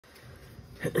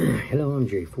Hello, I'm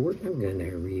Jerry Ford. I'm going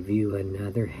to review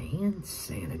another hand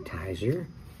sanitizer.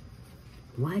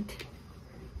 What?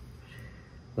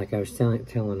 Like I was telling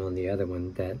on the other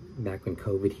one, that back when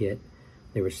COVID hit,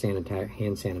 there were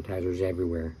hand sanitizers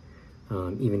everywhere.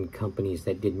 Even companies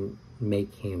that didn't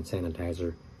make hand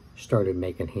sanitizer started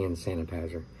making hand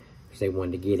sanitizer because they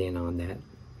wanted to get in on that,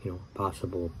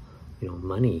 possible,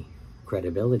 money,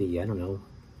 credibility, I don't know,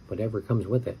 whatever comes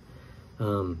with it.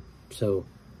 So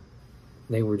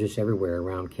they were just everywhere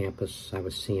around campus. I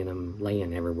was seeing them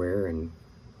laying everywhere, and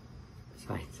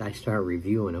so I started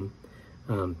reviewing them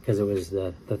because it was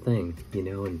the thing,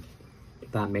 and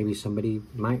thought maybe somebody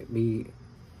might be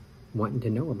wanting to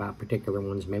know about particular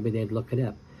ones. Maybe they'd look it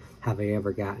up. Have I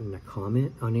ever gotten a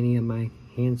comment on any of my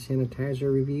hand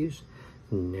sanitizer reviews?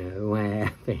 No, I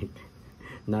haven't.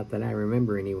 Not that I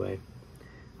remember anyway.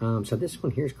 So this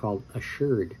one here is called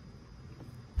Assured.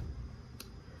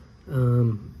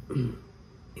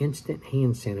 Instant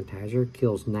hand sanitizer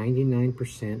kills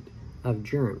 99% of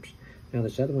germs. Now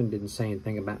this other one didn't say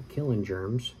anything about killing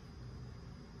germs,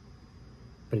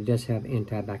 but it does have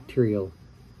antibacterial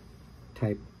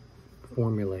type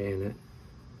formula in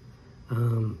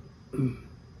it.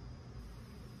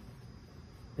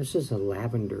 This is a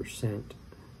lavender scent.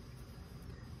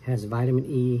 Has vitamin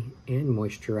E and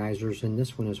moisturizers in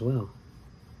this one as well.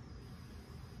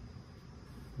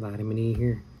 Vitamin E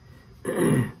here.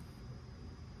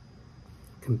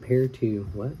 Compared to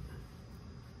what?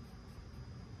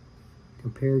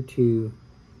 Compared to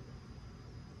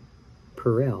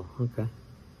Perel, okay.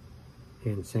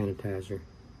 Hand sanitizer.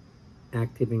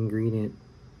 Active ingredient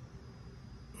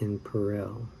in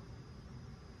Perel.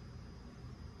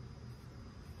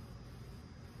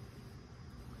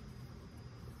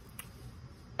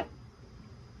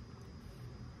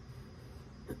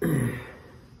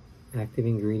 Active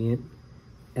ingredient,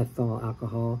 ethyl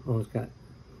alcohol. Oh, it's got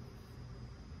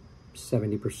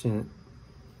 70%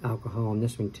 alcohol on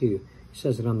this one too. It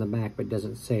says it on the back, but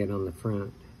doesn't say it on the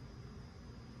front.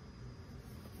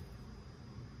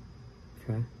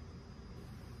 Okay.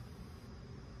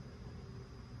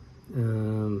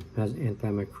 Has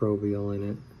antimicrobial in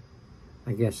it.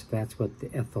 I guess that's what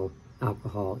the ethyl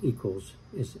alcohol equals,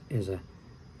 is a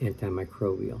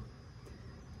antimicrobial.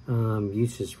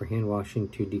 Uses for hand washing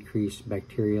to decrease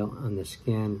bacteria on the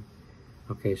skin.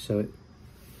 Okay, so it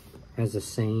has the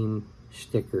same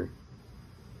sticker.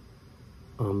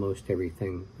 Almost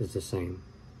everything is the same.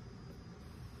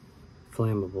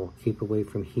 Flammable. Keep away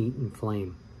from heat and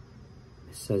flame.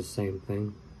 It says the same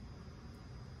thing.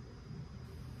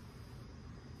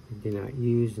 Do not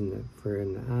use in the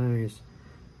eyes.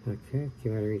 Okay,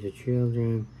 keep out of reach of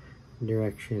children.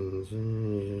 Directions.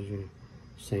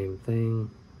 Same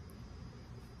thing.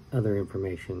 Other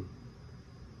information.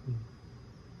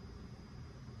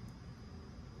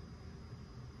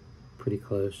 Pretty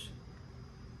close.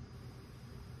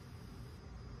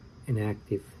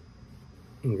 Inactive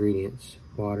ingredients.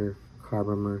 Water,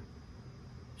 carbomer.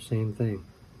 Same thing.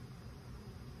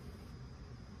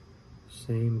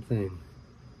 Same thing.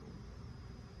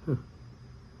 Huh.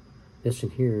 This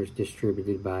one here is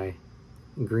distributed by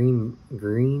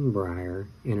Greenbrier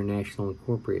International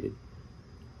Incorporated.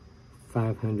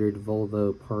 500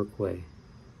 Volvo Parkway,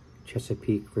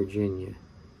 Chesapeake, Virginia.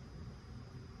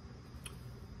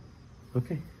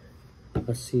 Okay,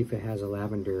 let's see if it has a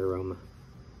lavender aroma.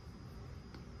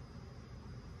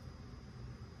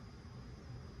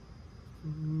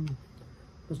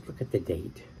 Let's look at the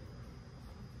date.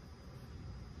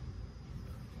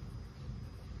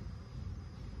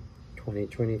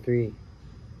 (2023).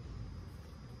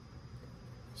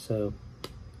 So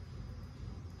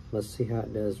let's see how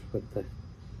it does with the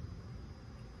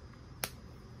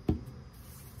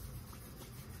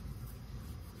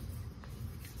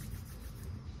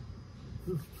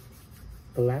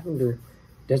lavender.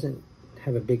 Doesn't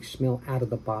have a big smell out of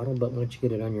the bottle, but once you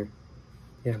get it on your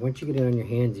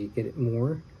hands, you get it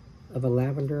more of a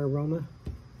lavender aroma.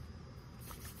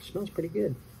 It smells pretty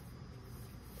good.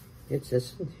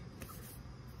 It's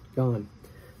gone.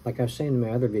 Like I was saying in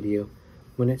my other video,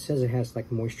 when it says it has like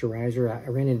moisturizer, I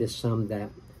ran into some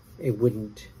that it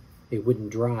wouldn't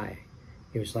dry.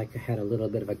 It was like it had a little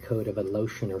bit of a coat of a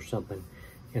lotion or something,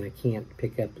 and I can't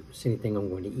pick up anything I'm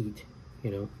going to eat,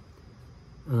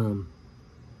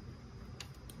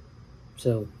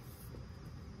 So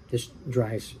this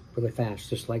dries really fast,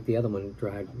 just like the other one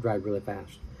dried really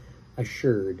fast.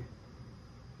 Assured.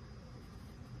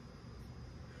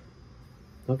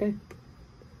 Okay.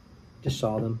 Just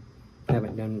saw them.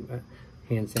 Haven't done a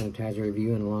hand sanitizer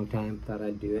review in a long time. Thought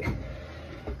I'd do it.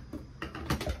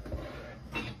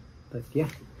 But yeah,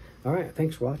 All right,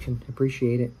 thanks for watching.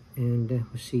 Appreciate it, and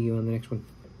we'll see you on the next one.